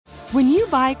When you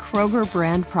buy Kroger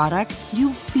brand products,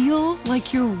 you feel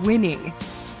like you're winning.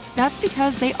 That's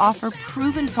because they offer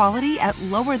proven quality at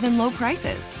lower than low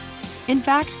prices. In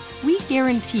fact, we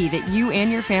guarantee that you and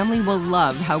your family will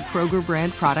love how Kroger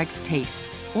brand products taste,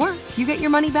 or you get your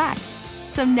money back.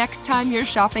 So next time you're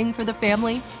shopping for the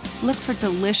family, look for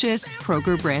delicious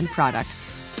Kroger brand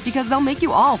products, because they'll make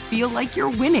you all feel like you're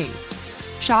winning.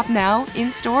 Shop now,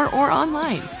 in-store, or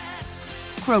online.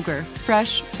 Kroger,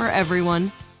 fresh for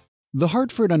everyone. The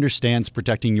Hartford understands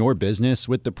protecting your business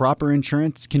with the proper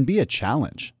insurance can be a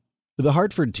challenge. The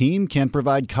Hartford team can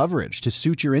provide coverage to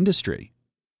suit your industry.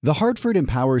 The Hartford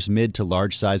empowers mid to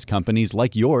large-size companies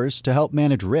like yours to help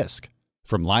manage risk,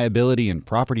 from liability and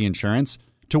property insurance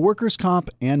to workers' comp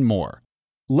and more.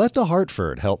 Let The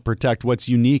Hartford help protect what's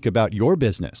unique about your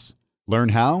business. Learn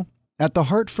how at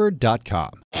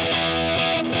thehartford.com.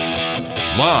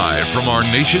 Live from our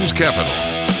nation's capital,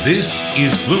 this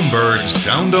is Bloomberg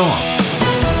Sound On.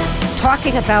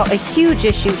 Talking about a huge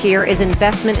issue here is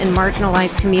investment in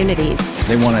marginalized communities.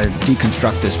 They want to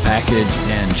deconstruct this package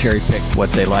and cherry pick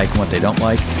what they like and what they don't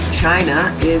like.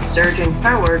 China is surging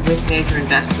forward with major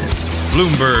investments.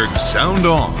 Bloomberg Sound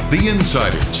On. The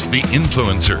insiders, the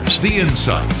influencers, the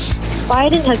insights.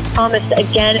 Biden has promised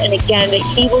again and again that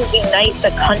he will unite the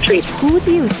country. Who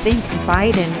do you think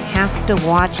Biden has to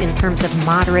watch in terms of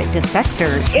moderate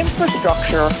defectors?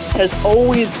 Infrastructure has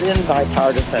always been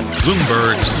bipartisan.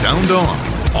 Bloomberg Sound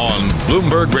On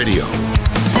Bloomberg Radio.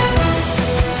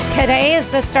 Today is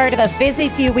the start of a busy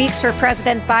few weeks for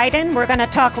President Biden. We're going to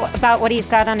talk about what he's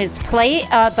got on his plate.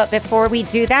 But before we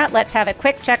do that, let's have a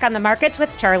quick check on the markets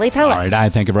with Charlie Pillett. All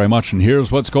right, thank you very much. And here's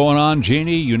what's going on.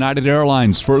 Jeannie, United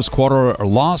Airlines first quarter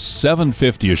loss,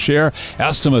 $7.50 a share.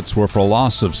 Estimates were for a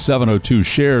loss of 702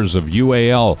 shares of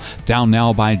UAL, down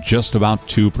now by just about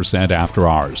 2% after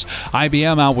hours.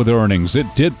 IBM out with earnings.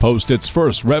 It did post its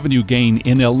first revenue gain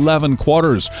in 11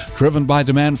 quarters, driven by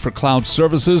demand for cloud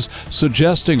services,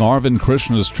 suggesting Arvind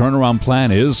Krishna's turnaround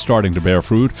plan is starting to bear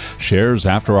fruit. Shares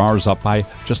after hours up by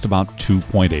just about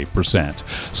 2.8%.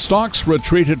 Stocks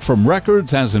retreated from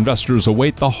records as investors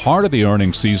await the heart of the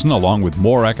earnings season, along with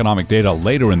more economic data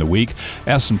later in the week.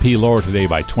 S&P lower today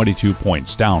by 22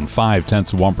 points, down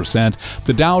 0.5%.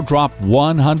 The Dow dropped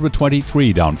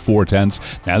 123, down 0.4.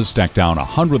 Nasdaq down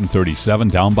 137,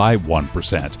 down by 1%.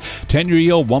 10-year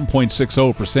yield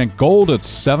 1.60%. Gold at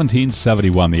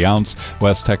 $17.71 the ounce.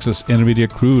 West Texas Intermediate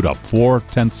crude up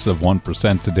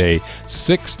 0.4% today,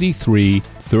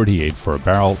 63.38 for a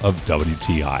barrel of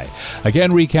WTI.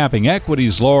 Again, recapping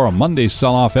equities lower, a Monday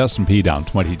sell-off. S&P down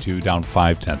 22, down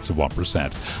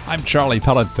 0.5%. I'm Charlie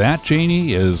Pillett. That,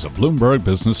 Janie, is a Bloomberg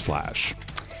Business Flash.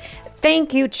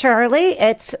 Thank you, Charlie.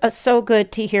 It's so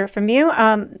good to hear from you.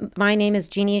 My name is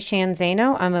Jeannie Sheehan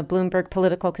Zaino. I'm a Bloomberg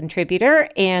political contributor,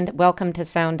 and welcome to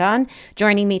Sound On.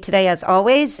 Joining me today, as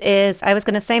always, is, I was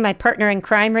going to say my partner in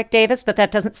crime, Rick Davis, but that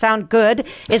doesn't sound good,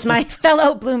 is my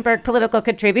fellow Bloomberg political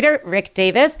contributor, Rick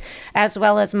Davis, as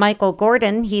well as Michael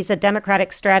Gordon. He's a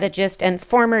Democratic strategist and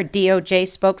former DOJ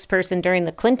spokesperson during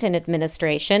the Clinton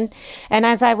administration. And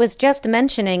as I was just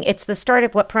mentioning, it's the start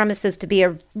of what promises to be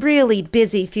a really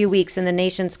busy few weeks in the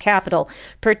nation's capital,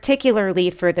 particularly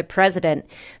for the president.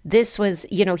 This was,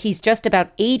 he's just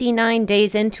about 89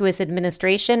 days into his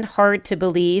administration. Hard to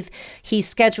believe. He's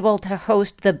scheduled to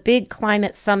host the big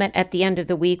climate summit at the end of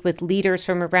the week with leaders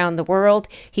from around the world.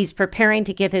 He's preparing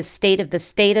to give his State of the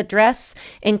State address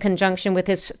in conjunction with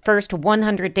his first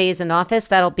 100 days in office.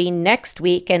 That'll be next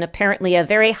week, and apparently a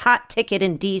very hot ticket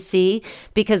in D.C.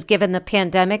 because given the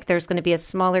pandemic, there's going to be a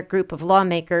smaller group of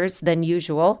lawmakers than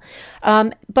usual.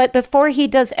 But before he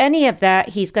does any of that,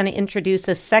 he's going to introduce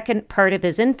the second part of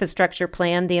his infrastructure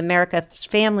plan, the America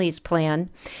Families Plan.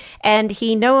 And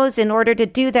he knows in order to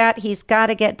do that, he's got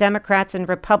to get Democrats and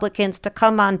Republicans to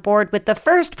come on board with the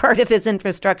first part of his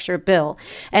infrastructure bill.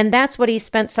 And that's what he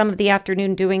spent some of the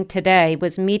afternoon doing today,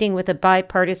 was meeting with a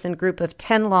bipartisan group of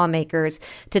 10 lawmakers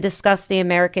to discuss the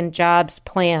American Jobs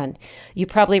Plan. You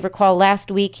probably recall last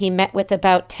week he met with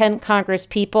about 10 Congress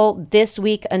people. This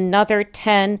week, another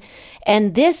 10.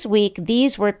 And this week,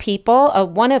 these were people,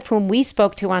 one of whom we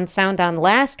spoke to on Sound On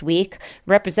last week,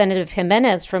 Representative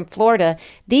Jimenez from Florida.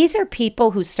 These are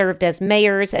people who served as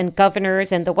mayors and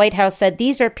governors, and the White House said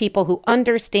these are people who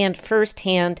understand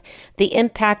firsthand the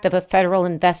impact of a federal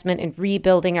investment in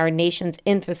rebuilding our nation's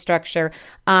infrastructure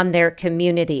on their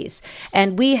communities.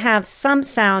 And we have some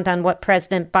sound on what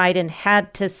President Biden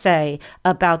had to say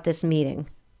about this meeting.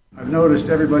 I've noticed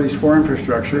everybody's for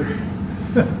infrastructure.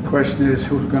 The question is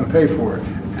who's going to pay for it,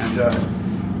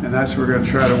 and that's what we're going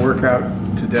to try to work out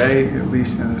today, at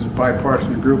least in this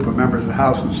bipartisan group of members of the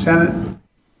House and Senate.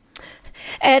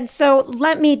 And so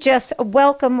let me just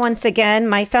welcome once again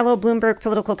my fellow Bloomberg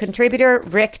political contributor,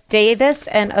 Rick Davis,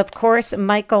 and of course,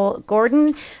 Michael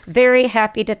Gordon. Very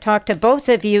happy to talk to both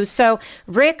of you. So,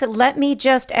 Rick, let me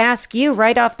just ask you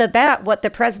right off the bat what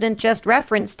the president just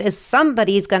referenced is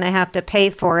somebody's going to have to pay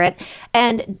for it.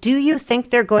 And do you think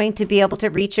they're going to be able to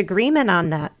reach agreement on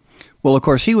that? Well, of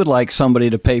course, he would like somebody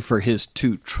to pay for his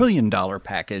 $2 trillion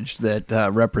package that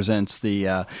represents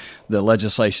the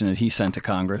legislation that he sent to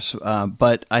Congress.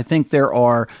 But I think there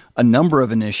are a number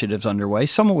of initiatives underway,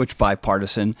 some of which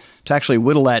bipartisan, to actually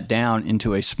whittle that down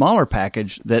into a smaller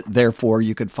package that therefore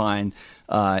you could find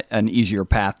an easier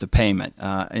path to payment.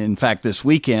 In fact, this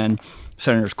weekend,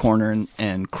 Senators Cornyn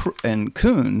and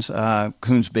Coons,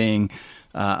 Coons being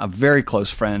a very close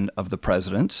friend of the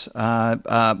president's,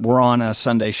 were on a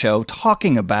Sunday show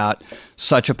talking about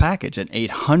such a package, an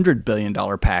 $800 billion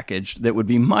package that would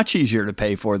be much easier to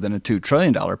pay for than a $2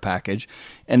 trillion package,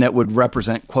 and that would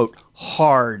represent, quote,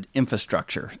 hard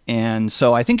infrastructure. And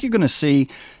so I think you're going to see,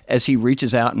 as he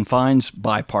reaches out and finds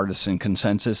bipartisan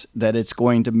consensus, that it's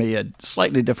going to be a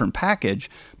slightly different package,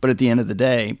 but at the end of the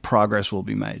day, progress will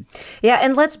be made. Yeah,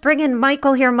 and let's bring in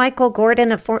Michael here. Michael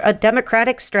Gordon, a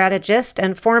Democratic strategist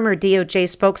and former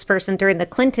DOJ spokesperson during the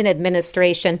Clinton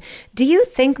administration. Do you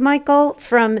think, Michael,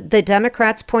 from the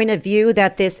Democrats' point of view,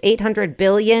 that this $800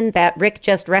 billion that Rick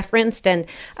just referenced, and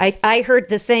I heard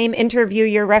the same interview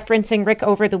you're referencing, Rick,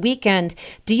 over the weekend,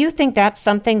 do you think that's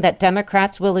something that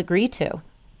Democrats will agree to?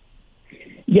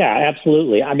 Yeah,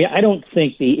 absolutely. I mean, I don't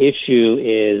think the issue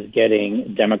is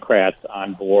getting Democrats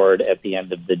on board at the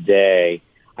end of the day.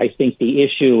 I think the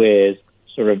issue is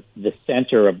sort of the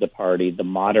center of the party, the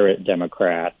moderate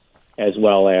Democrats, as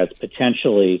well as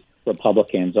potentially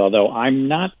Republicans, although I'm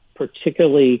not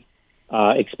particularly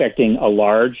expecting a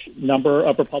large number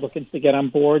of Republicans to get on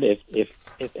board, if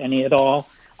any at all.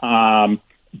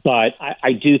 But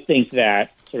I do think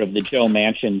that sort of the Joe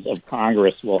Manchins of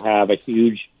Congress will have a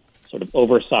huge sort of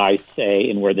oversized say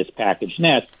in where this package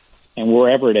nets, and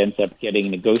wherever it ends up getting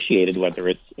negotiated, whether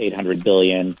it's $800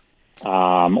 billion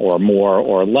or more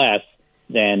or less,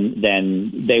 then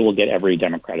they will get every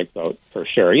Democratic vote for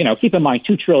sure. You know, keep in mind,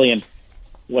 $2 trillion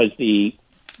was the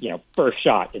first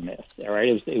shot in this. All right,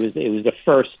 it was the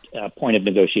first point of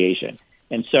negotiation,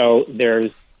 and so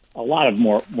there's a lot of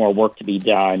more work to be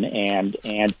done, and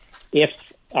if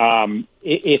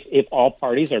all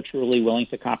parties are truly willing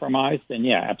to compromise, then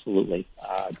yeah, absolutely,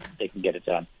 they can get it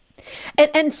done.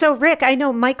 And so, Rick, I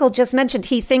know Michael just mentioned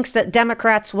he thinks that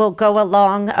Democrats will go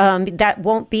along. That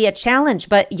won't be a challenge.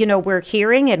 But, we're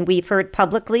hearing and we've heard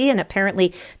publicly, and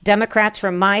apparently Democrats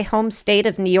from my home state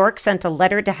of New York sent a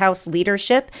letter to House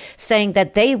leadership saying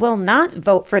that they will not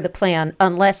vote for the plan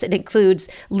unless it includes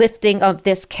lifting of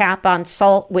this cap on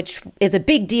salt, which is a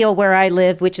big deal where I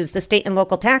live, which is the state and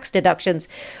local tax deductions.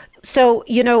 So,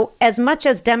 as much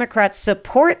as Democrats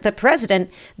support the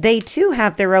president, they too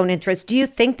have their own interests. Do you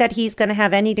think that he's going to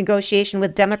have any negotiation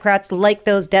with Democrats like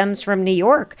those Dems from New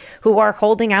York who are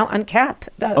holding out on cap?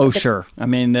 Sure. I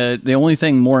mean, the only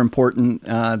thing more important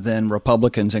than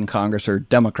Republicans in Congress are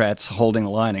Democrats holding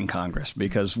the line in Congress,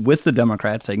 because with the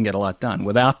Democrats, they can get a lot done.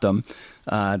 Without them,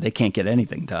 they can't get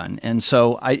anything done. And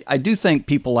so I do think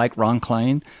people like Ron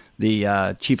Klain,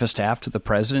 the chief of staff to the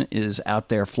president, is out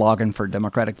there flogging for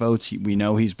Democratic votes. We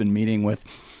know he's been meeting with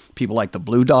people like the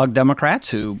Blue Dog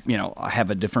Democrats who, have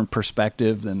a different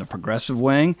perspective than the progressive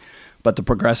wing, but the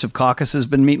Progressive Caucus has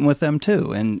been meeting with them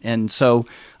too. And so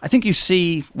I think you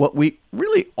see what we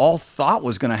really all thought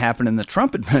was going to happen in the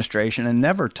Trump administration and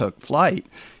never took flight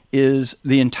is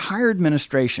the entire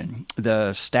administration,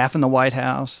 the staff in the White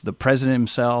House, the president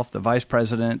himself, the vice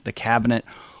president, the cabinet,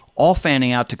 all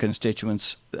fanning out to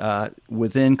constituents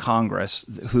within Congress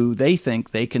who they think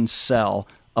they can sell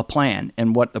a plan.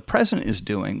 And what the president is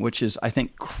doing, which is, I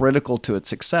think, critical to its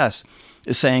success,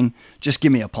 is saying, just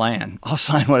give me a plan. I'll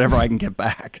sign whatever I can get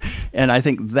back. And I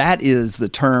think that is the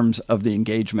terms of the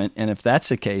engagement. And if that's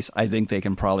the case, I think they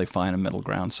can probably find a middle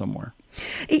ground somewhere.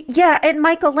 Yeah. And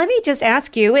Michael, let me just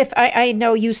ask you, if I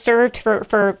know you served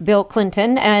for Bill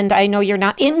Clinton, and I know you're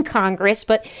not in Congress,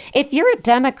 but if you're a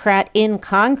Democrat in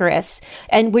Congress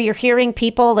and we're hearing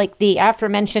people like the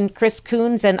aforementioned Chris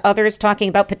Coons and others talking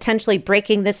about potentially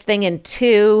breaking this thing in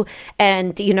two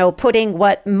and, putting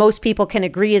what most people can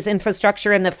agree is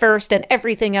infrastructure in the first and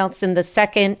everything else in the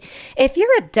second. If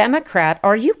you're a Democrat,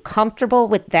 are you comfortable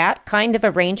with that kind of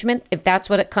arrangement, if that's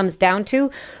what it comes down to?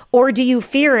 Or do you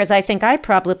fear, as I think I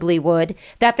probably would,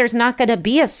 that there's not going to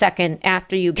be a second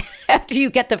after you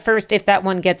get the first if that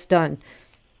one gets done?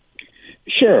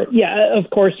 Sure. Yeah, of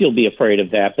course you'll be afraid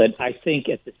of that. But I think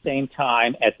at the same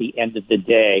time, at the end of the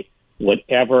day,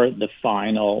 whatever the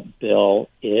final bill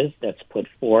is that's put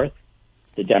forth,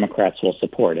 the Democrats will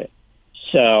support it.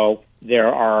 So there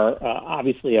are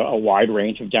obviously a wide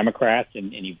range of Democrats,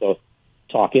 and you both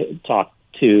talk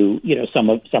to some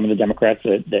of the Democrats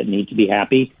that need to be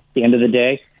happy at the end of the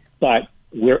day. But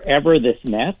wherever this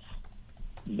nets,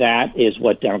 that is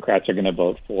what Democrats are going to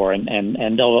vote for,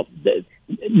 and they'll.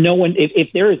 No one,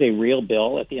 if there is a real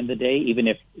bill at the end of the day, even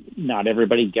if not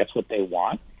everybody gets what they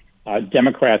want,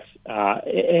 Democrats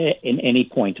in any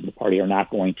point of the party are not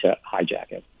going to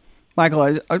hijack it.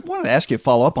 Michael, I wanted to ask you a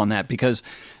follow up on that because,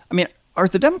 I mean, are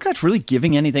the Democrats really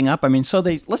giving anything up? I mean, so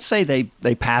let's say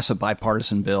they pass a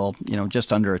bipartisan bill,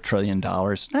 just under $1 trillion.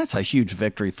 That's a huge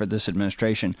victory for this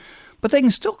administration. But they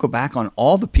can still go back on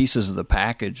all the pieces of the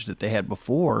package that they had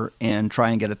before and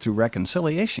try and get it through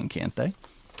reconciliation, can't they?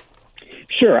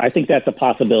 Sure, I think that's a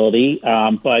possibility.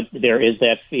 But there is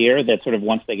that fear that sort of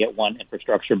once they get one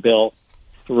infrastructure bill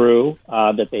through,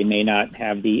 that they may not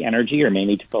have the energy or may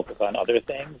need to focus on other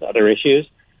things, other issues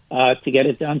to get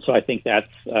it done. So I think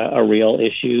that's a real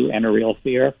issue and a real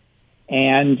fear.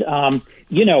 And,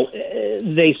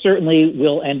 they certainly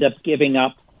will end up giving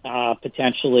up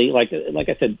potentially, like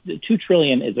I said, $2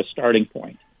 trillion is a starting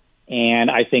point. And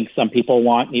I think some people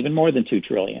want even more than $2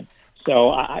 trillion.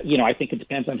 So, I think it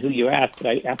depends on who you ask, but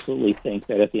I absolutely think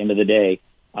that at the end of the day,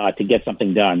 to get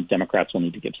something done, Democrats will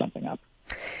need to give something up.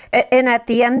 And at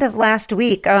the end of last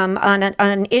week, on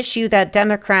an issue that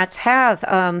Democrats have,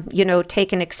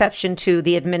 taken exception to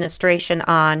the administration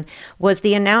on, was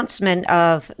the announcement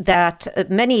of that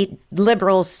many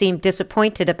liberals seemed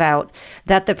disappointed about,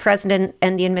 that the president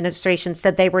and the administration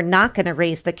said they were not going to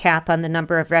raise the cap on the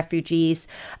number of refugees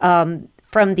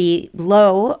from the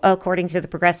low, according to the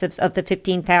progressives, of the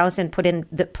 15,000 put in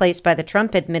place by the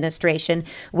Trump administration.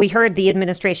 We heard the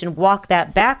administration walk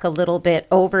that back a little bit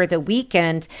over the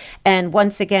weekend. And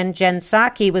once again, Jen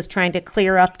Psaki was trying to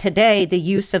clear up today the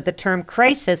use of the term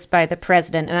crisis by the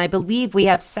president. And I believe we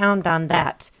have sound on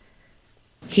that.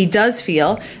 He does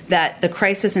feel that the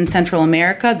crisis in Central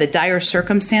America, the dire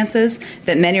circumstances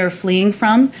that many are fleeing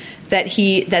from,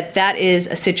 that is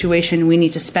a situation we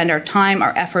need to spend our time,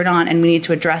 our effort on, and we need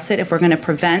to address it if we're going to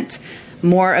prevent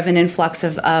more of an influx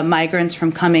of migrants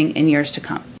from coming in years to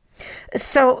come.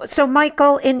 So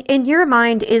Michael, in your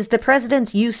mind, is the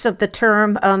president's use of the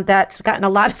term that's gotten a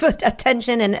lot of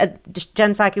attention, and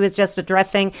Jen Psaki was just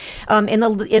addressing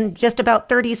in just about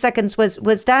 30 seconds,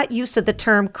 was that use of the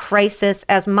term crisis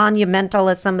as monumental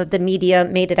as some of the media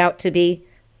made it out to be?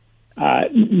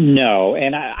 No,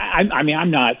 and I mean,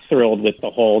 I'm not thrilled with the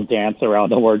whole dance around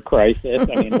the word crisis.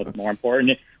 I mean, what's more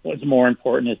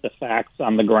important is the facts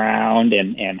on the ground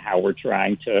and how we're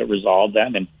trying to resolve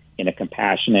them and in a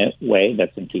compassionate way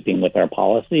that's in keeping with our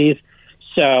policies.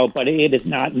 So, but it is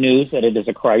not news that it is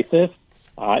a crisis.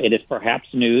 It is perhaps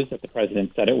news that the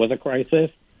president said it was a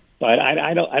crisis. But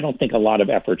I don't think a lot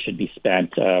of effort should be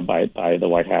spent by the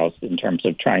White House in terms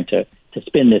of trying to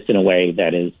spin this in a way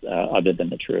that is other than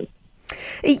the truth.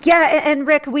 Yeah, and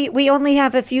Rick, we only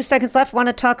have a few seconds left. I want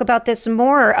to talk about this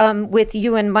more with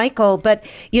you and Michael. But,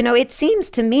 it seems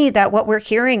to me that what we're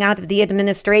hearing out of the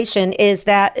administration is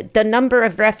that the number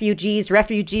of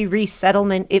refugee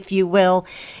resettlement, if you will,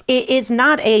 is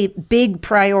not a big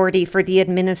priority for the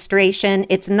administration.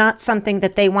 It's not something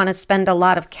that they want to spend a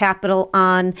lot of capital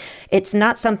on. It's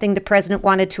not something the president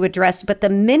wanted to address. But the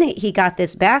minute he got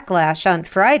this backlash on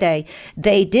Friday,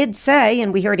 they did say,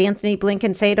 and we heard Anthony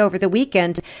Blinken say it over the weekend,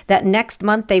 that next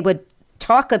month they would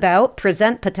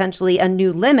present potentially a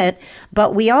new limit.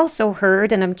 But we also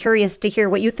heard, and I'm curious to hear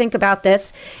what you think about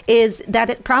this, is that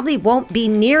it probably won't be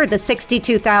near the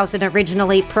 62,000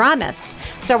 originally promised.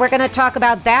 So we're going to talk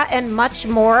about that and much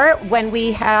more when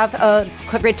we have a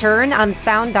return on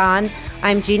Sound On.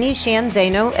 I'm Jeannie Sheehan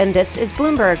Zaino, and this is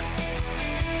Bloomberg.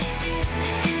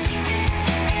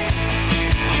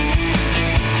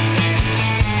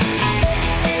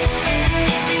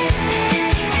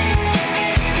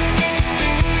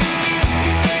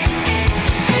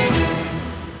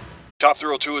 Top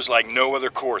Thrill 2 is like no other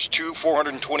course. 2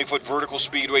 420-foot vertical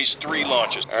speedways, 3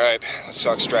 launches. All right, let's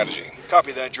talk strategy.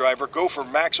 Copy that, driver. Go for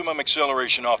maximum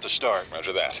acceleration off the start.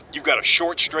 Roger that. You've got a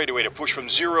short straightaway to push from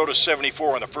 0 to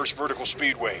 74 on the first vertical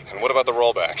speedway. And what about the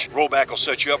rollback? Rollback will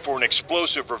set you up for an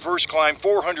explosive reverse climb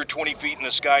 420 feet in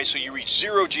the sky so you reach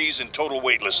 0 G's in total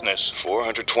weightlessness.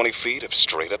 420 feet of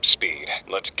straight-up speed.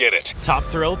 Let's get it. Top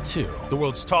Thrill 2, the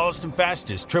world's tallest and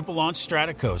fastest triple-launch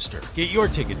strata coaster. Get your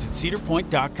tickets at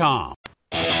cedarpoint.com.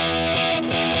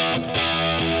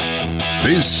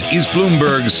 This is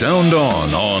Bloomberg Sound On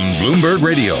Bloomberg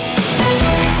Radio.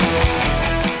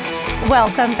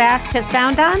 Welcome back to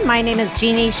Sound On. My name is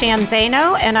Jeannie Sheehan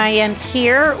Zaino, and I am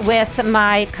here with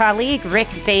my colleague, Rick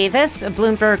Davis, a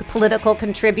Bloomberg political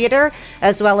contributor,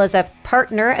 as well as a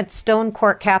partner at Stone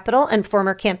Court Capital and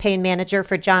former campaign manager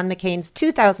for John McCain's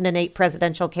 2008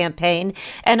 presidential campaign.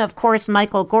 And of course,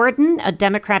 Michael Gordon, a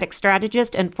Democratic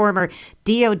strategist and former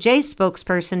DOJ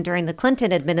spokesperson during the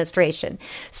Clinton administration.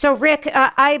 So, Rick,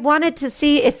 I wanted to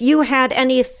see if you had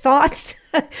any thoughts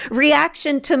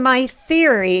reaction to my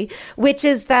theory, which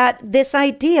is that this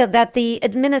idea that the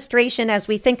administration, as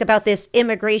we think about this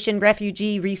immigration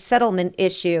refugee resettlement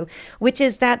issue, which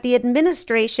is that the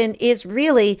administration is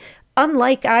really,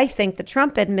 unlike, I think, the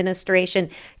Trump administration,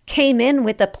 came in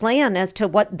with a plan as to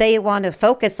what they want to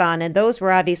focus on. And those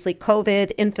were obviously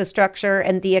COVID, infrastructure,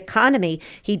 and the economy.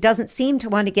 He doesn't seem to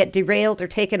want to get derailed or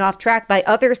taken off track by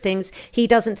other things he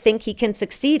doesn't think he can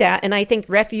succeed at. And I think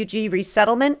refugee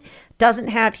resettlement doesn't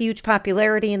have huge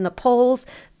popularity in the polls.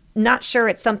 Not sure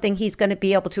it's something he's going to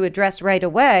be able to address right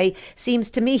away. Seems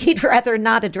to me he'd rather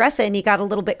not address it. And he got a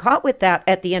little bit caught with that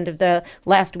at the end of the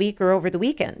last week or over the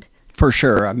weekend. For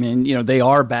sure. I mean, they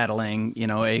are battling,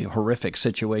 a horrific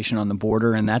situation on the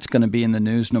border, and that's going to be in the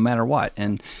news no matter what.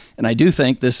 And I do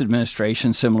think this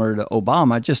administration, similar to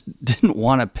Obama, just didn't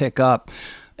want to pick up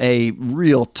a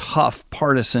real tough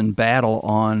partisan battle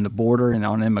on the border and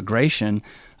on immigration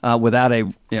without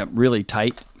a really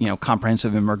tight,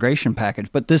 comprehensive immigration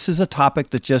package. But this is a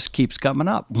topic that just keeps coming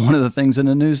up. One of the things in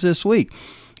the news this week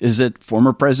is that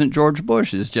former President George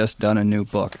Bush has just done a new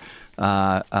book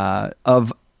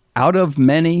of Out of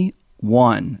Many,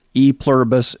 One, E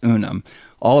Pluribus Unum,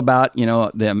 all about,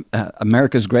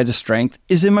 America's greatest strength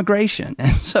is immigration.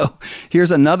 And so here's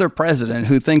another president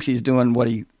who thinks he's doing what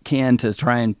he can to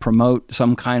try and promote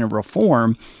some kind of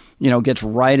reform, gets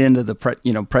right into the,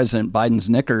 President Biden's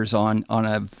knickers on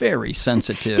a very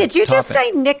sensitive Did you topic. Just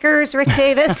say knickers, Rick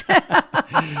Davis?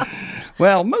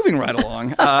 Well, moving right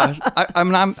along,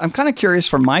 I'm kind of curious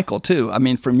from Michael too. I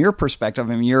mean, from your perspective,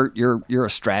 you're a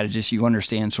strategist. You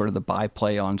understand sort of the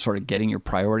byplay on sort of getting your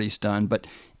priorities done. But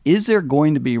is there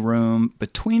going to be room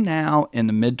between now and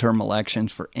the midterm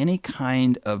elections for any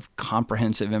kind of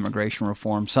comprehensive immigration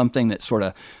reform, something that sort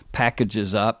of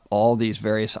packages up all these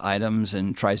various items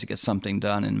and tries to get something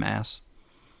done en masse?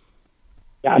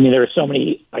 Yeah, there are so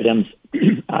many items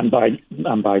on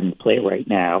Biden's plate right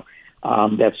now.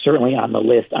 That's certainly on the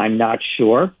list. I'm not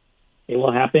sure it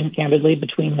will happen, candidly,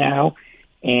 between now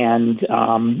and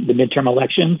the midterm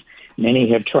elections.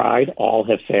 Many have tried, all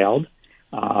have failed.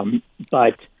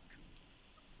 But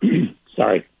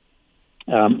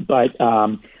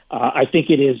I think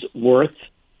it is worth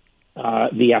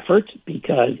the effort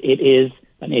because it is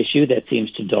an issue that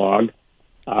seems to dog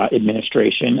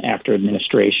administration after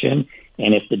administration.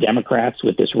 And if the Democrats,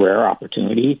 with this rare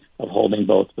opportunity of holding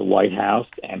both the White House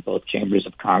and both chambers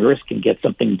of Congress, can get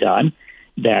something done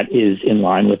that is in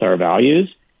line with our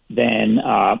values, then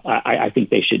I think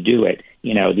they should do it.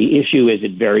 The issue is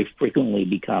it very frequently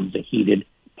becomes a heated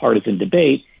partisan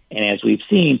debate. And as we've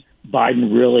seen,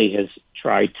 Biden really has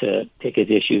tried to pick his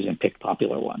issues and pick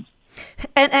popular ones.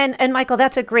 And Michael,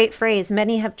 that's a great phrase.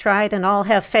 Many have tried and all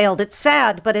have failed. It's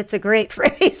sad, but it's a great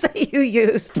phrase that you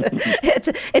used.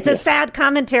 It's a sad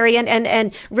commentary.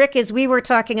 And Rick, as we were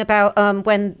talking about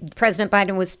when President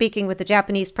Biden was speaking with the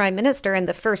Japanese Prime Minister, and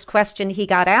the first question he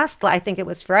got asked, I think it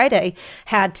was Friday,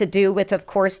 had to do with, of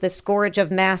course, the scourge of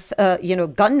mass,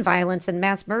 gun violence and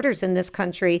mass murders in this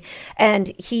country.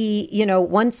 And he,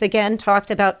 once again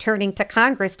talked about turning to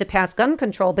Congress to pass gun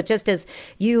control. But just as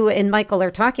you and Michael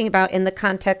are talking about, in the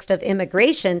context of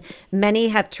immigration, many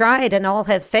have tried and all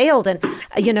have failed. And,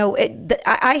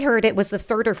 I heard it was the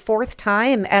third or fourth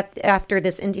time after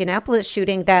this Indianapolis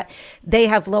shooting that they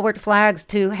have lowered flags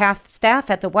to half staff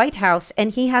at the White House.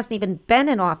 And he hasn't even been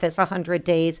in office 100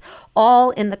 days, all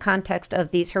in the context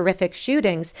of these horrific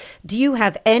shootings. Do you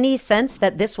have any sense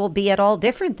that this will be at all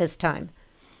different this time?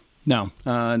 No,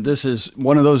 this is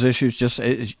one of those issues, just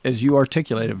as you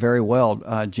articulated very well,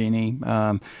 Jeannie.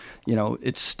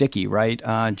 It's sticky, right?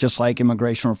 Just like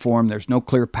immigration reform, there's no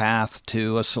clear path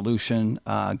to a solution.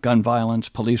 Gun violence,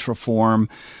 police reform,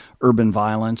 urban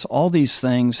violence, all these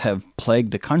things have plagued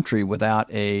the country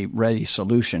without a ready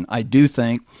solution. I do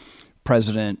think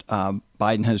President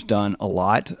Biden has done a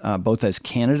lot, both as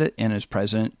candidate and as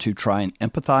president, to try and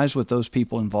empathize with those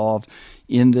people involved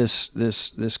in this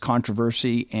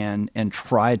controversy and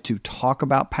try to talk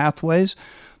about pathways.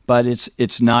 But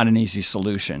it's not an easy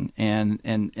solution,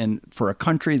 and for a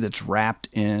country that's wrapped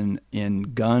in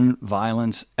gun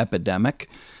violence epidemic,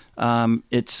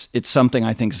 it's something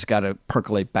I think has got to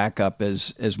percolate back up,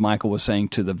 as Michael was saying,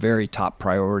 to the very top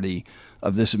priority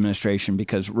of this administration,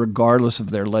 because regardless of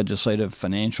their legislative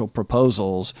financial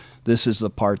proposals, this is the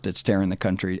part that's tearing the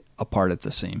country apart at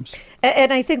the seams.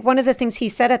 And I think one of the things he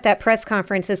said at that press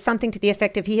conference is something to the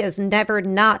effect of he has never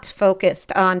not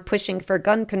focused on pushing for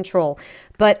gun control.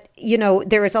 But,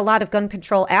 there is a lot of gun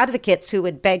control advocates who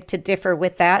would beg to differ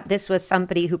with that. This was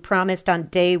somebody who promised on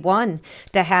day one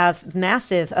to have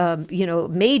massive,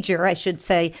 major, I should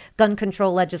say, gun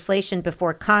control legislation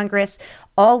before Congress.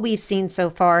 All we've seen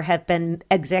so far have been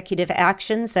executive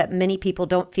actions that many people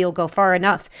don't feel go far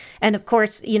enough. And of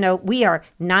course, we are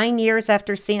 9 years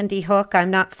after Sandy Hook.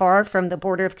 I'm not far from the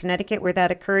border of Connecticut where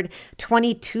that occurred,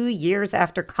 22 years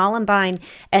after Columbine,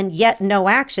 and yet no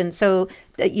action. So,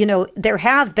 there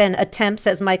have been attempts,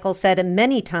 as Michael said,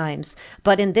 many times.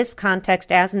 But in this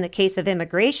context, as in the case of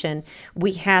immigration,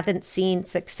 we haven't seen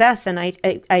success. And I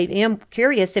am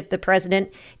curious if the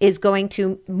president is going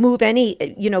to move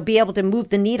be able to move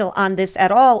the needle on this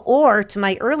at all, or to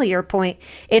my earlier point,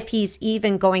 if he's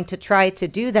even going to try to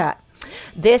do that.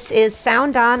 This is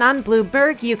Sound On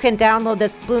Bloomberg. You can download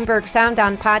this Bloomberg Sound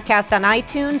On podcast on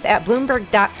iTunes, at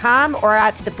Bloomberg.com, or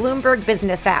at the Bloomberg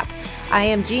Business app. I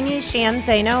am Jeannie Sheehan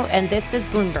Zaino, and this is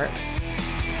Bloomberg.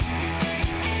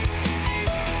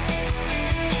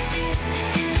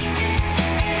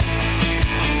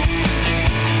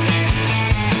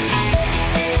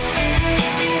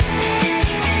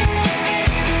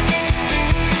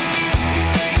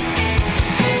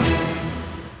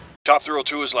 Top Thrill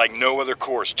 2 is like no other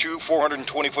course. 2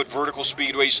 420-foot vertical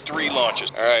speedways, 3 launches.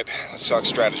 All right, let's talk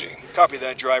strategy. Copy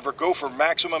that, driver. Go for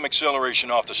maximum acceleration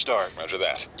off the start. Roger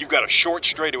that. You've got a short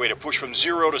straightaway to push from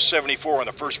 0 to 74 on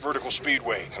the first vertical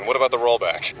speedway. And what about the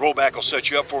rollback? Rollback will set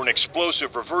you up for an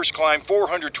explosive reverse climb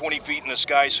 420 feet in the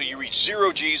sky so you reach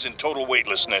 0 G's in total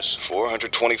weightlessness.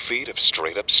 420 feet of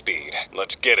straight-up speed.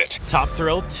 Let's get it. Top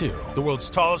Thrill 2, the world's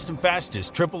tallest and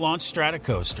fastest triple-launch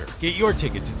Stratocoaster. Get your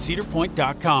tickets at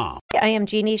cedarpoint.com. I am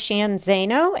Jeannie Sheehan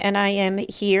Zaino, and I am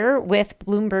here with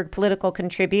Bloomberg political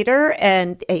contributor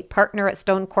and a partner at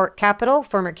Stone Court Capital,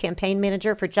 former campaign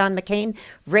manager for John McCain,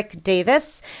 Rick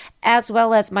Davis, as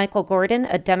well as Michael Gordon,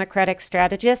 a Democratic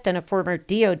strategist and a former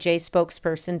DOJ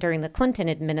spokesperson during the Clinton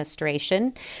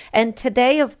administration. And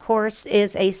today, of course,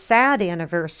 is a sad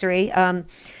anniversary.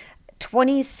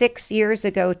 26 years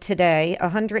ago today,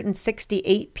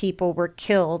 168 people were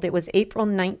killed. It was April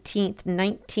 19th,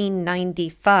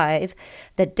 1995,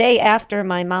 the day after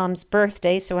my mom's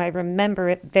birthday, so I remember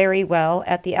it very well,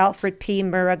 at the Alfred P.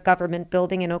 Murrah Government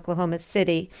Building in Oklahoma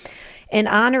City. In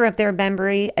honor of their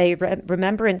memory, a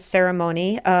remembrance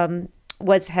ceremony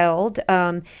was held,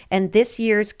 and this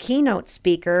year's keynote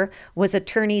speaker was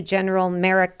Attorney General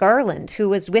Merrick Garland, who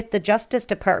was with the Justice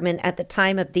Department at the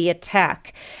time of the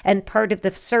attack and part of the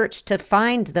search to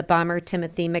find the bomber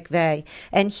Timothy McVeigh.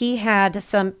 And he had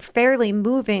some fairly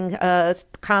moving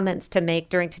comments to make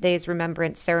during today's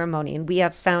remembrance ceremony, and we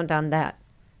have sound on that.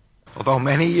 Although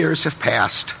many years have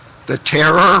passed, the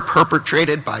terror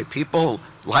perpetrated by people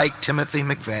like Timothy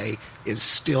McVeigh is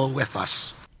still with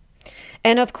us.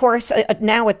 And of course,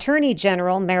 now Attorney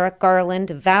General Merrick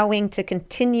Garland vowing to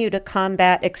continue to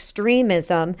combat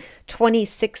extremism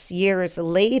 26 years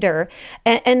later.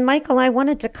 And Michael, I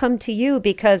wanted to come to you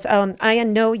because I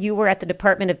know you were at the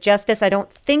Department of Justice. I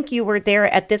don't think you were there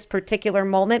at this particular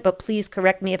moment, but please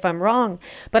correct me if I'm wrong.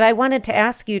 But I wanted to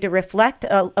ask you to reflect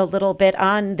a little bit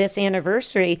on this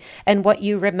anniversary and what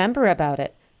you remember about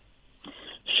it.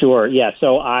 Sure. Yeah.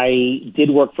 So I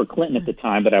did work for Clinton at the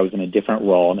time, but I was in a different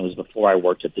role, and it was before I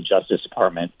worked at the Justice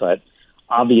Department. But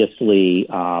obviously,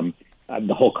 the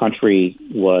whole country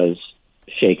was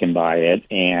shaken by it,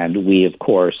 and we, of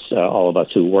course, all of us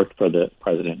who worked for the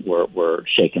president were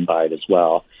shaken by it as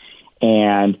well.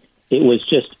 And it was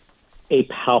just a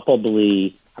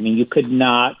palpably, you could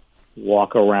not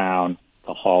walk around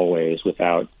the hallways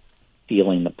without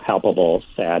feeling the palpable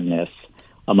sadness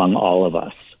among all of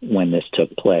us when this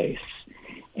took place.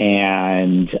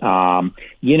 And,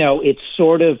 it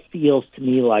sort of feels to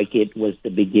me like it was the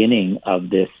beginning of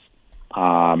this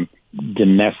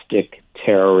domestic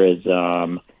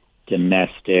terrorism,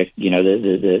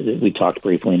 we talked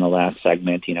briefly in the last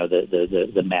segment,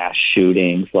 the mass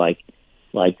shootings, like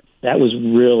that was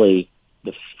really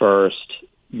the first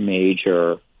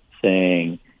major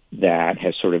thing that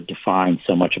has sort of defined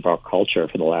so much of our culture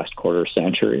for the last quarter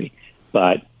century.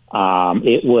 But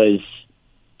it was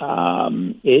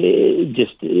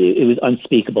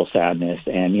unspeakable sadness,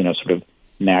 and sort of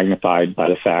magnified by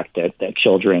the fact that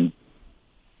children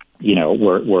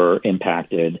were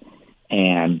impacted,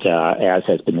 and as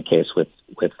has been the case with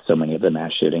so many of the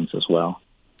mass shootings as well.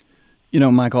 You know,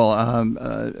 Michael,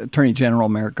 Attorney General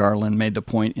Merrick Garland made the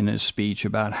point in his speech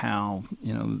about how,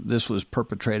 this was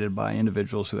perpetrated by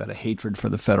individuals who had a hatred for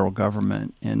the federal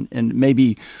government. And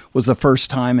maybe was the first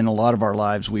time in a lot of our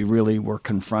lives we really were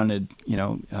confronted,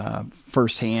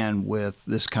 firsthand with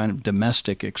this kind of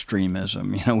domestic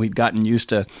extremism. We'd gotten used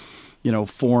to,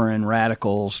 foreign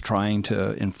radicals trying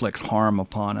to inflict harm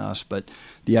upon us. But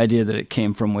the idea that it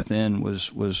came from within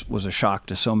was a shock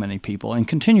to so many people and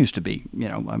continues to be.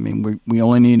 We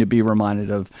only need to be reminded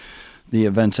of the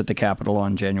events at the Capitol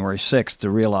on January 6th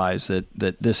to realize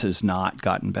that this has not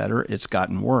gotten better. It's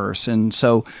gotten worse. And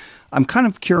so I'm kind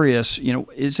of curious,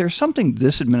 is there something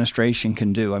this administration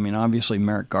can do? Obviously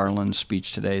Merrick Garland's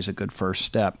speech today is a good first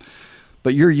step.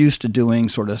 But you're used to doing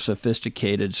sort of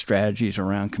sophisticated strategies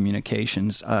around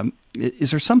communications.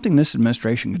 Is there something this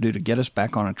administration can do to get us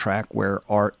back on a track where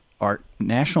our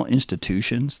national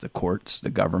institutions, the courts,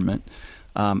 the government,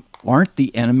 aren't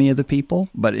the enemy of the people,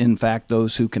 but in fact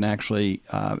those who can actually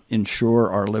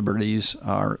ensure our liberties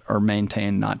are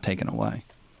maintained, not taken away?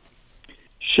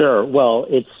 Sure. Well,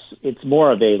 it's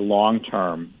more of a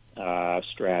long-term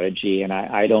strategy, and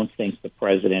I don't think the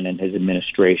president and his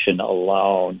administration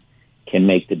alone can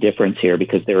make the difference here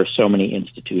because there are so many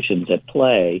institutions at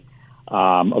play.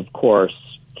 Of course,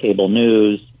 cable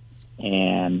news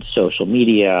and social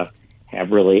media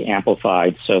have really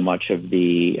amplified so much of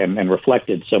and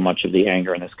reflected so much of the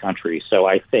anger in this country. So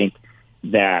I think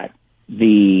that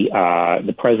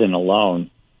the president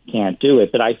alone can't do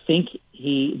it. But I think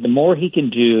the more he can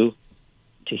do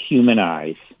to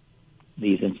humanize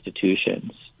these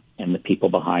institutions and the people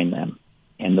behind them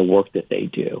and the work that they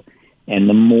do, and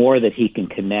the more that he can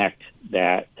connect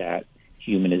that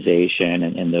humanization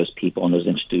and those people and those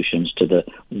institutions to the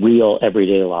real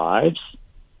everyday lives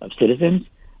of citizens,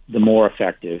 the more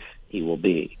effective he will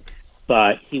be.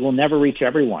 But he will never reach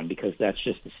everyone because that's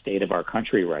just the state of our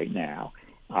country right now.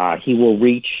 He will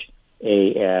reach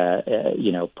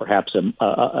perhaps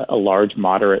a large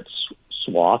moderate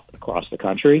swath across the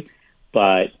country,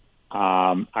 but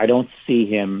I don't see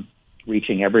him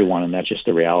reaching everyone, and that's just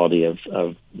the reality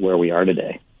of where we are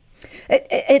today.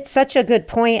 It's such a good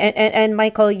point. And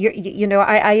Michael,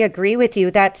 I agree with you.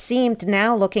 That seemed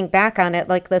now looking back on it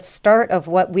like the start of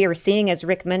what we are seeing, as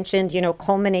Rick mentioned,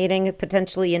 culminating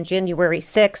potentially in January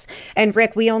 6th. And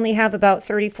Rick, we only have about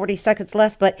 40 seconds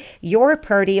left, but your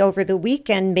party over the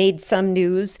weekend made some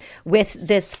news with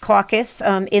this caucus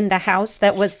in the House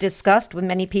that was discussed, with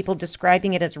many people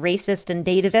describing it as racist and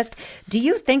nativist. Do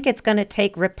you think it's going to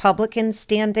take Republicans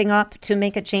standing up to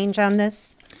make a change on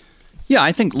this? Yeah,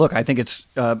 I think it's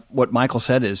what Michael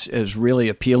said is really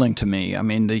appealing to me.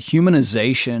 The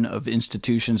humanization of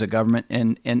institutions of government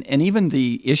and even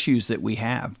the issues that we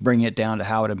have, bring it down to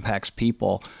how it impacts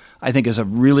people, I think is a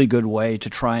really good way to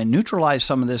try and neutralize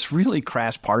some of this really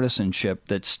crass partisanship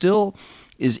that still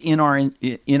is in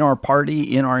our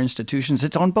party, in our institutions.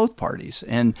 It's on both parties.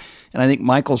 And I think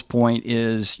Michael's point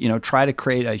is, try to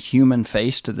create a human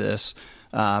face to this.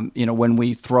 When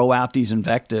we throw out these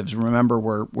invectives, remember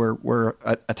we're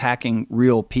attacking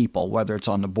real people, whether it's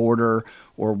on the border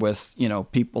or with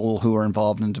people who are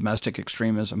involved in domestic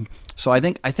extremism. So I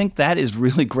think that is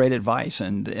really great advice,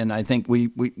 and I think we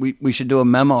should do a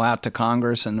memo out to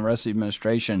Congress and the rest of the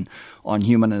administration on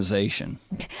humanization.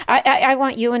 I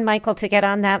want you and Michael to get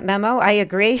on that memo. I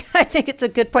agree. I think it's a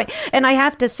good point. And I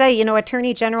have to say,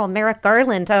 Attorney General Merrick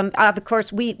Garland, of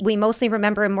course, we mostly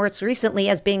remember him most recently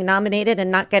as being nominated and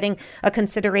not getting a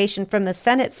consideration from the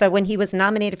Senate. So when he was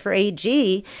nominated for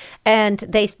AG and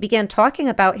they began talking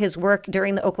about his work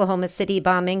during the Oklahoma City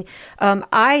bombing,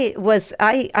 I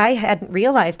hadn't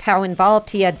realized how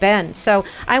involved he had been. So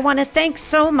I want to thank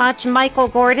so much Michael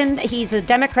Gordon. He's a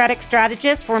Democratic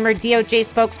strategist, former DOJ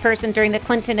spokesperson during the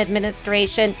Clinton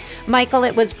administration. Michael,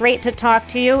 it was great to talk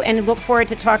to you and look forward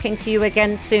to talking to you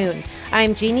again soon.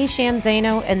 I'm Jeannie Sheehan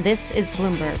Zaino, and this is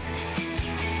Bloomberg.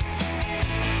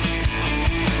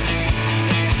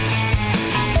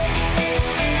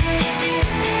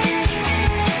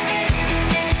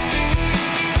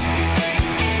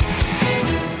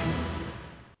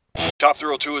 Top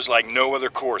Thrill 2 is like no other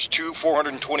course. 2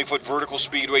 420-foot vertical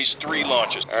speedways, 3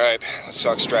 launches. All right, let's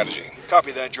talk strategy.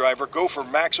 Copy that, driver. Go for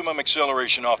maximum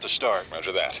acceleration off the start.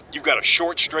 Roger that. You've got a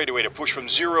short straightaway to push from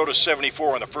 0 to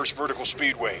 74 on the first vertical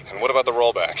speedway. And what about the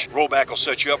rollback? Rollback will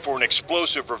set you up for an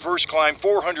explosive reverse climb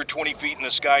 420 feet in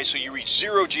the sky so you reach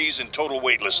 0 G's in total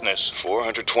weightlessness.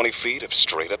 420 feet of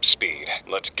straight-up speed.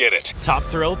 Let's get it. Top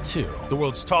Thrill 2, the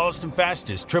world's tallest and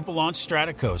fastest triple-launch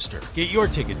Stratocoaster. Get your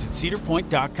tickets at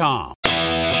cedarpoint.com.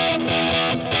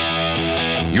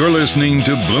 You're listening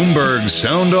to Bloomberg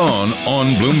Sound On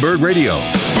Bloomberg Radio.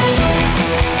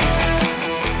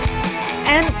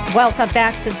 Welcome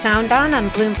back to Sound On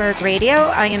Bloomberg Radio.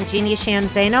 I am Jeannie Sheehan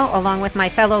Zaino, along with my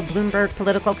fellow Bloomberg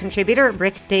political contributor,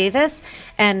 Rick Davis,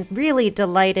 and really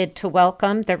delighted to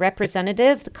welcome the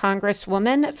representative, the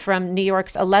Congresswoman from New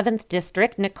York's 11th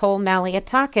District, Nicole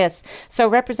Malliotakis. So,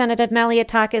 Representative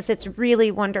Malliotakis, it's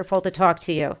really wonderful to talk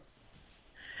to you.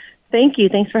 Thank you.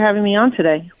 Thanks for having me on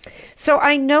today. So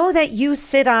I know that you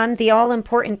sit on the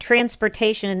all-important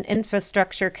Transportation and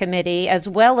Infrastructure Committee as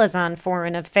well as on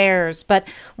Foreign Affairs, but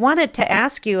wanted to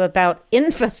ask you about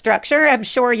infrastructure. I'm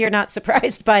sure you're not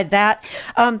surprised by that.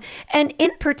 And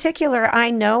in particular,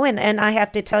 I know, and I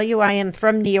have to tell you, I am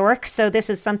from New York, so this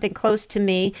is something close to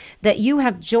me, that you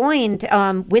have joined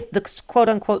with the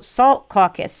quote-unquote SALT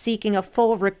caucus, seeking a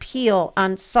full repeal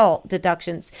on SALT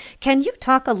deductions. Can you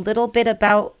talk a little bit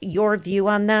about your view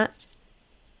on that?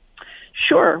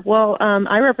 Sure. Well,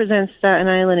 I represent Staten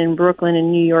Island and Brooklyn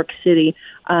and New York City,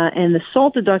 and the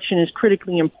SALT deduction is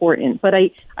critically important. But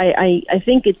I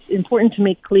think it's important to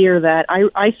make clear that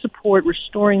I support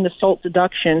restoring the SALT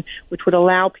deduction, which would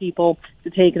allow people to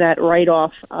take that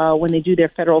write-off when they do their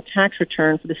federal tax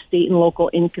return for the state and local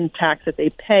income tax that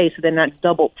they pay, so they're not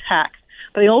double taxed.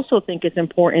 But I also think it's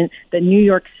important that New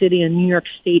York City and New York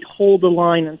State hold the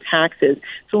line on taxes.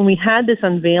 So when we had this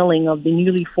unveiling of the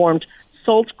newly formed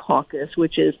SALT caucus,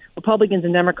 which is Republicans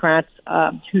and Democrats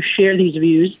who share these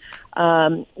views,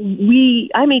 I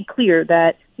made clear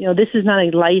that this is not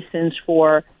a license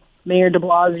for Mayor de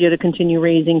Blasio to continue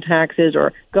raising taxes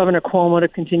or Governor Cuomo to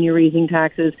continue raising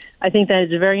taxes. I think that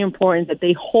it's very important that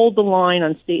they hold the line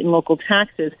on state and local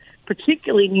taxes,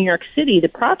 particularly New York City, the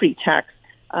property tax,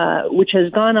 which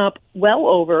has gone up well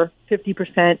over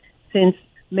 50% since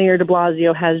Mayor de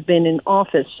Blasio has been in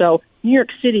office. So New York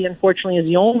City, unfortunately, is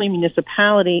the only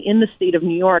municipality in the state of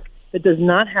New York that does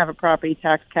not have a property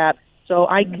tax cap. So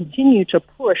I continue to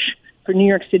push for New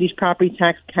York City's property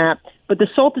tax cap. But the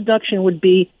SALT deduction would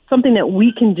be something that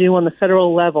we can do on the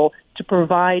federal level to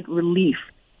provide relief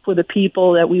for the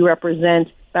people that we represent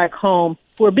back home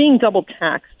who are being double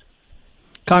taxed.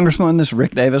 Congressman, this is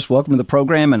Rick Davis. Welcome to the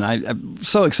program, and I'm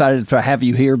so excited to have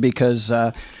you here because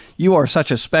you are such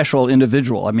a special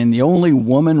individual. I mean, the only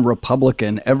woman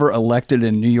Republican ever elected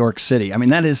in New York City. I mean,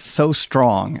 that is so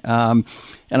strong. And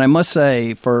I must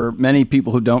say, for many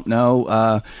people who don't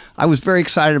know, I was very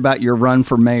excited about your run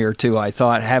for mayor, too. I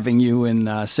thought having you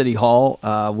in City Hall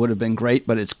would have been great,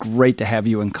 but it's great to have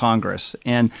you in Congress.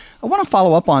 And I want to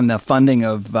follow up on the funding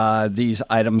of these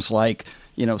items like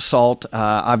SALT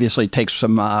obviously takes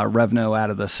some revenue out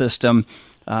of the system.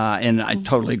 And I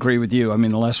totally agree with you. I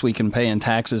mean, the less we can pay in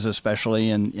taxes, especially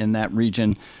in that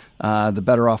region, the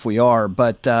better off we are.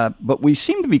 But we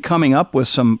seem to be coming up with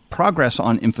some progress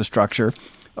on infrastructure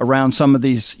around some of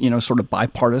these, sort of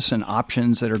bipartisan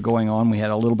options that are going on. We had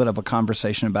a little bit of a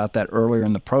conversation about that earlier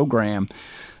in the program.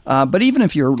 But even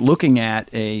if you're looking at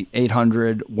a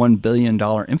 $1 billion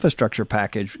infrastructure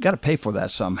package, you've got to pay for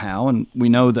that somehow. And we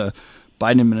know the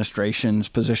Biden administration's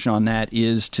position on that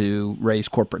is to raise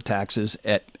corporate taxes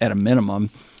at a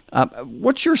minimum.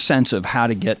 What's your sense of how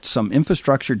to get some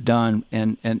infrastructure done,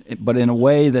 but in a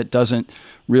way that doesn't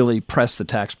really press the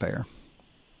taxpayer?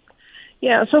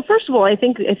 Yeah. So first of all, I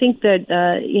think that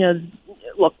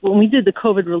look, when we did the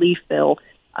COVID relief bill,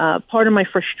 part of my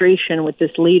frustration with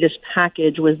this latest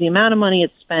package was the amount of money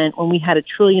it spent when we had $1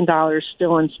 trillion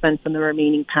still unspent from the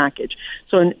remaining package.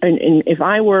 So, and if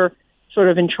I were sort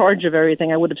of in charge of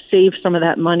everything, I would have saved some of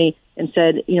that money and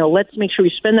said, let's make sure we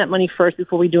spend that money first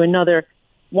before we do another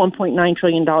 $1.9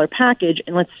 trillion package,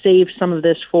 and let's save some of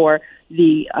this for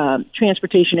the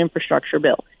transportation infrastructure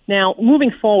bill. Now,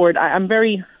 moving forward, I'm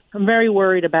very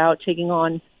worried about taking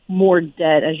on more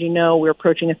debt. As you know, we're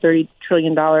approaching a $30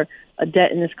 trillion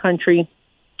debt in this country.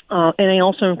 And I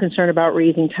also am concerned about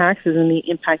raising taxes and the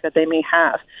impact that they may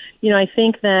have. I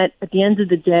think that at the end of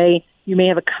the day, you may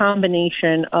have a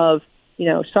combination of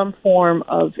some form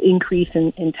of increase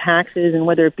in taxes, and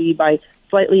whether it be by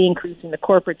slightly increasing the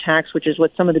corporate tax, which is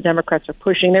what some of the Democrats are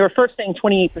pushing. They were first saying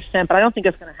 28%, but I don't think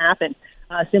that's going to happen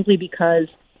simply because,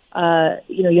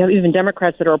 you have even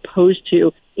Democrats that are opposed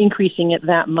to increasing it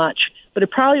that much. But it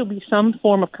probably will be some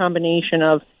form of combination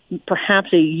of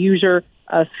perhaps a user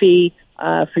fee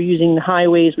for using the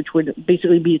highways, which would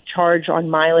basically be a charge on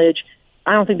mileage.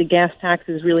 I don't think the gas tax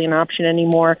is really an option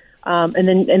anymore. And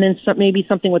then maybe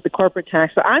something with the corporate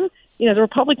tax. But as a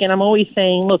Republican, I'm always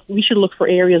saying, look, we should look for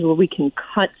areas where we can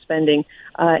cut spending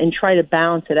and try to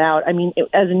balance it out. I mean,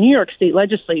 as a New York State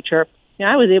legislature,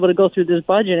 I was able to go through this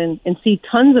budget and see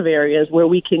tons of areas where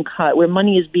we can cut, where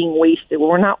money is being wasted, where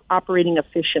we're not operating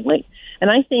efficiently. And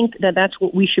I think that that's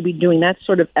what we should be doing, that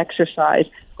sort of exercise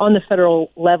on the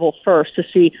federal level first to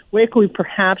see where can we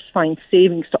perhaps find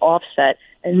savings to offset.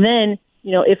 And then,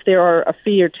 if there are a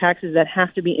fee or taxes that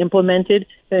have to be implemented,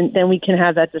 then we can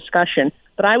have that discussion.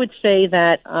 But I would say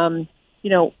that,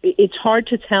 it's hard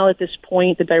to tell at this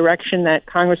point the direction that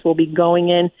Congress will be going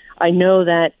in. I know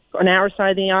that on our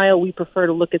side of the aisle, we prefer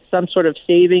to look at some sort of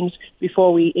savings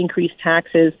before we increase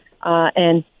taxes.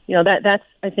 That's,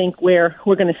 I think, where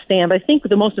we're going to stand. But I think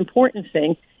the most important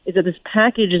thing is that this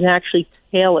package is actually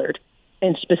tailored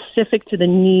and specific to the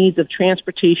needs of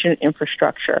transportation and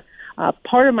infrastructure.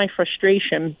 Part of my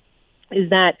frustration is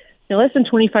that less than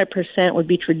 25% would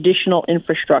be traditional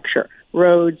infrastructure,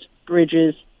 roads,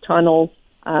 bridges, tunnels,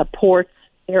 ports,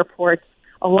 airports.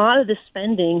 A lot of the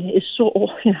spending is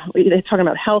they're talking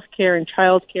about health care and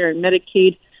child care and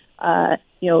Medicaid, a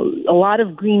lot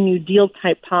of Green New Deal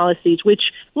type policies, which,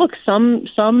 look, some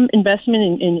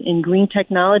investment in green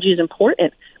technology is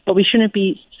important, but we shouldn't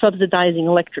be subsidizing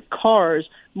electric cars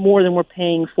more than we're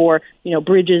paying for,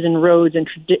 bridges and roads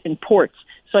and ports.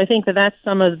 So I think that's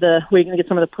we're going to get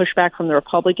some of the pushback from the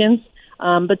Republicans.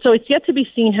 But so it's yet to be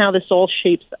seen how this all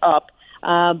shapes up.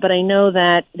 But I know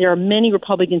that there are many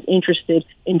Republicans interested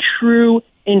in true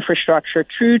infrastructure,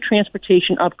 true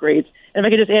transportation upgrades. And if I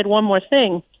could just add one more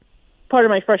thing, part of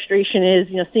my frustration is,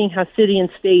 seeing how city and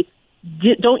states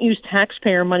don't use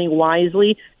taxpayer money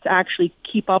wisely to actually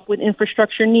keep up with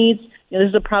infrastructure needs. This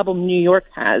is a problem New York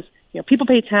has. People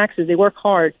pay taxes, they work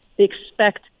hard, they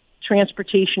expect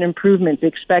transportation improvements, they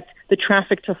expect the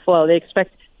traffic to flow, they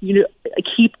expect you to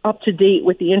keep up to date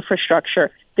with the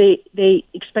infrastructure. They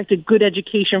expect a good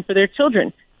education for their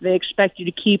children. They expect you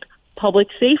to keep public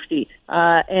safety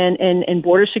and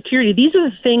border security. These are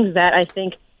the things that I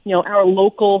think our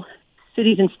local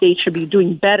cities and states should be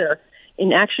doing better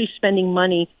in actually spending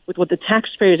money with what the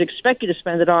taxpayers expect you to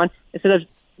spend it on, instead of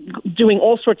doing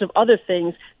all sorts of other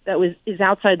things that is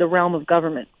outside the realm of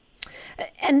government.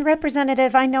 And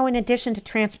Representative, I know in addition to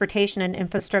transportation and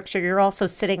infrastructure, you're also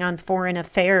sitting on foreign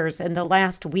affairs. In the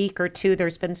last week or two,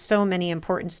 there's been so many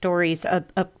important stories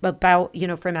about,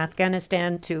 from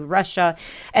Afghanistan to Russia.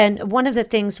 And one of the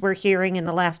things we're hearing in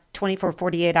the last 24,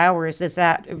 48 hours is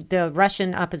that the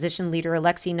Russian opposition leader,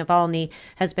 Alexei Navalny,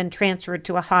 has been transferred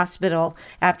to a hospital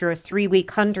after a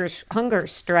 3-week hunger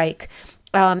strike.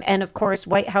 And of course,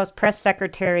 White House Press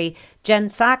Secretary Jen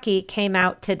Psaki came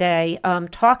out today,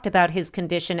 talked about his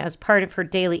condition as part of her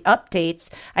daily updates.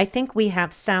 I think we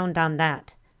have sound on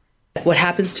that. What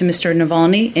happens to Mr.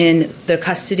 Navalny in the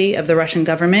custody of the Russian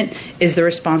government is the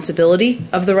responsibility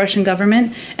of the Russian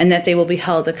government, and that they will be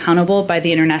held accountable by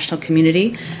the international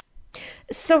community.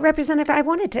 So, Representative, I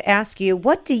wanted to ask you,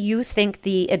 what do you think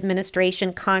the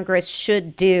administration, Congress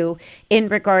should do in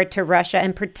regard to Russia,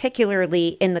 and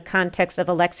particularly in the context of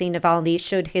Alexei Navalny,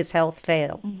 should his health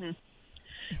fail? Mm-hmm.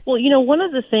 Well, one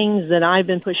of the things that I've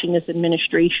been pushing this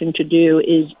administration to do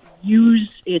is use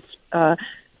its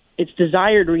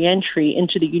desired reentry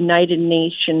into the United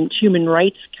Nations Human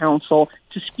Rights Council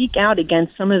to speak out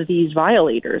against some of these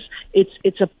violators.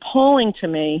 It's appalling to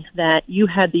me that you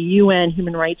had the UN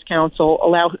Human Rights Council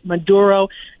allow Maduro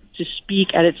to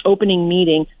speak at its opening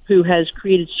meeting, who has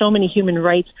created so many human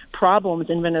rights problems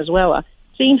in Venezuela.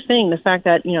 Same thing, the fact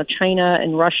that China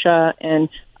and Russia and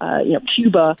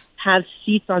Cuba have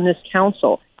seats on this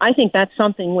council. I think that's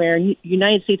something where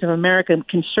United States of America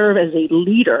can serve as a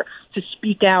leader to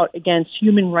speak out against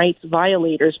human rights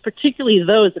violators, particularly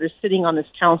those that are sitting on this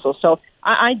council. So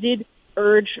I did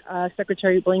urge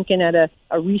Secretary Blinken at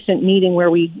a recent meeting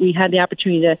where we had the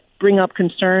opportunity to bring up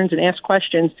concerns and ask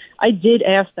questions. I did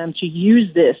ask them to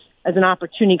use this as an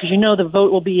opportunity, because the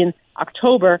vote will be in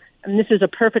October, and this is a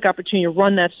perfect opportunity to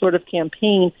run that sort of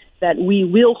campaign that we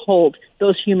will hold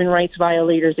those human rights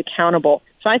violators accountable.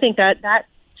 So I think that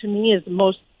to me is the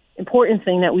most important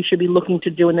thing that we should be looking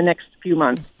to do in the next few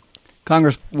months.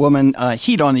 Congresswoman,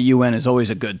 heat on the UN is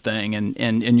always a good thing,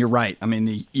 and you're right. I mean,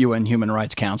 the UN Human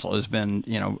Rights Council has been,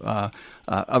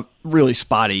 a really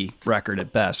spotty record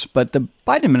at best. But the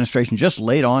Biden administration just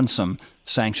laid on some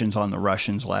sanctions on the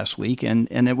Russians last week, and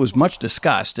it was much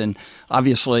discussed. And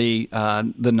obviously,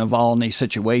 the Navalny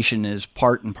situation is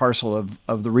part and parcel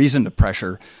of the reason to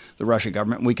pressure the Russian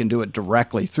government. We can do it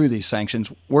directly through these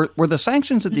sanctions. Were the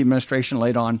sanctions that the administration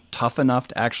laid on tough enough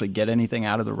to actually get anything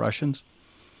out of the Russians?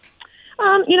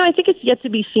 I think it's yet to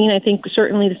be seen. I think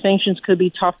certainly the sanctions could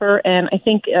be tougher. And I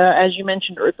think, as you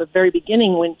mentioned at the very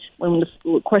beginning, when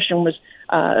the question was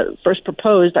first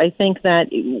proposed, I think that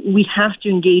we have to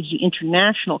engage the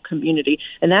international community,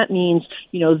 and that means,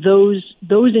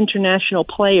 those international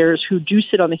players who do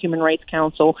sit on the Human Rights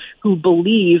Council, who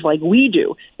believe, like we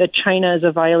do, that China is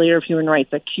a violator of human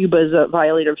rights, that Cuba is a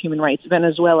violator of human rights,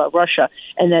 Venezuela, Russia,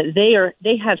 and that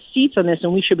they have seats on this,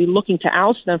 and we should be looking to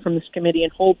oust them from this committee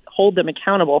and hold them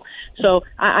accountable. So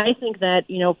I think that,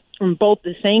 from both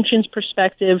the sanctions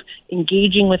perspective,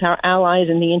 engaging with our allies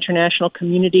in the international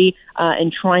community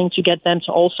and trying to get them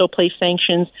to also place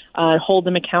sanctions, hold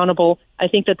them accountable, I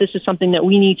think that this is something that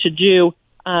we need to do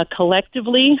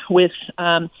collectively with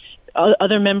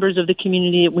other members of the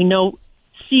community that we know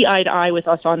see eye to eye with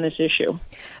us on this issue.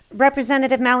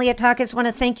 Representative Malliotakis, want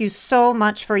to thank you so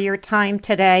much for your time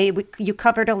today. You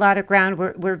covered a lot of ground.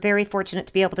 We're very fortunate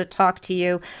to be able to talk to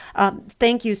you.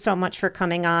 Thank you so much for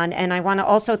coming on. And I want to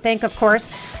also thank, of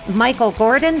course, Michael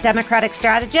Gordon, Democratic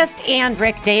strategist, and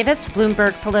Rick Davis,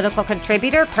 Bloomberg political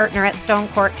contributor, partner at Stone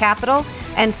Court Capital,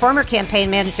 and former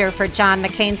campaign manager for John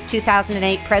McCain's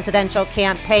 2008 presidential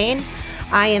campaign.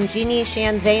 I am Jeannie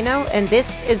Sheehan Zaino, and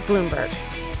this is Bloomberg.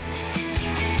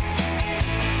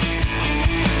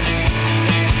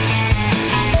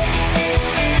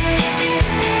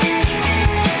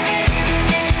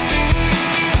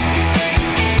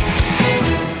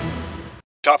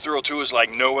 Top Thrill 2 is like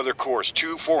no other course.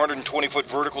 2 420-foot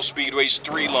vertical speedways,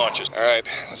 3 launches. All right,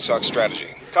 let's talk strategy.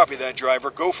 Copy that, driver.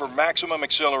 Go for maximum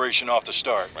acceleration off the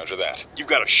start. Roger that. You've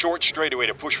got a short straightaway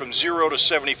to push from 0 to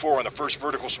 74 on the first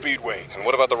vertical speedway. And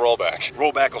what about the rollback?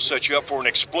 Rollback will set you up for an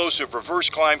explosive reverse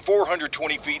climb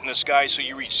 420 feet in the sky so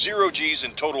you reach 0 G's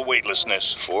in total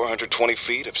weightlessness. 420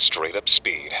 feet of straight-up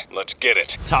speed. Let's get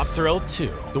it. Top Thrill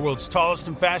 2, the world's tallest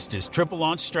and fastest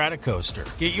triple-launch stratocoaster.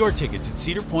 Get your tickets at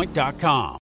cedarpoint.com.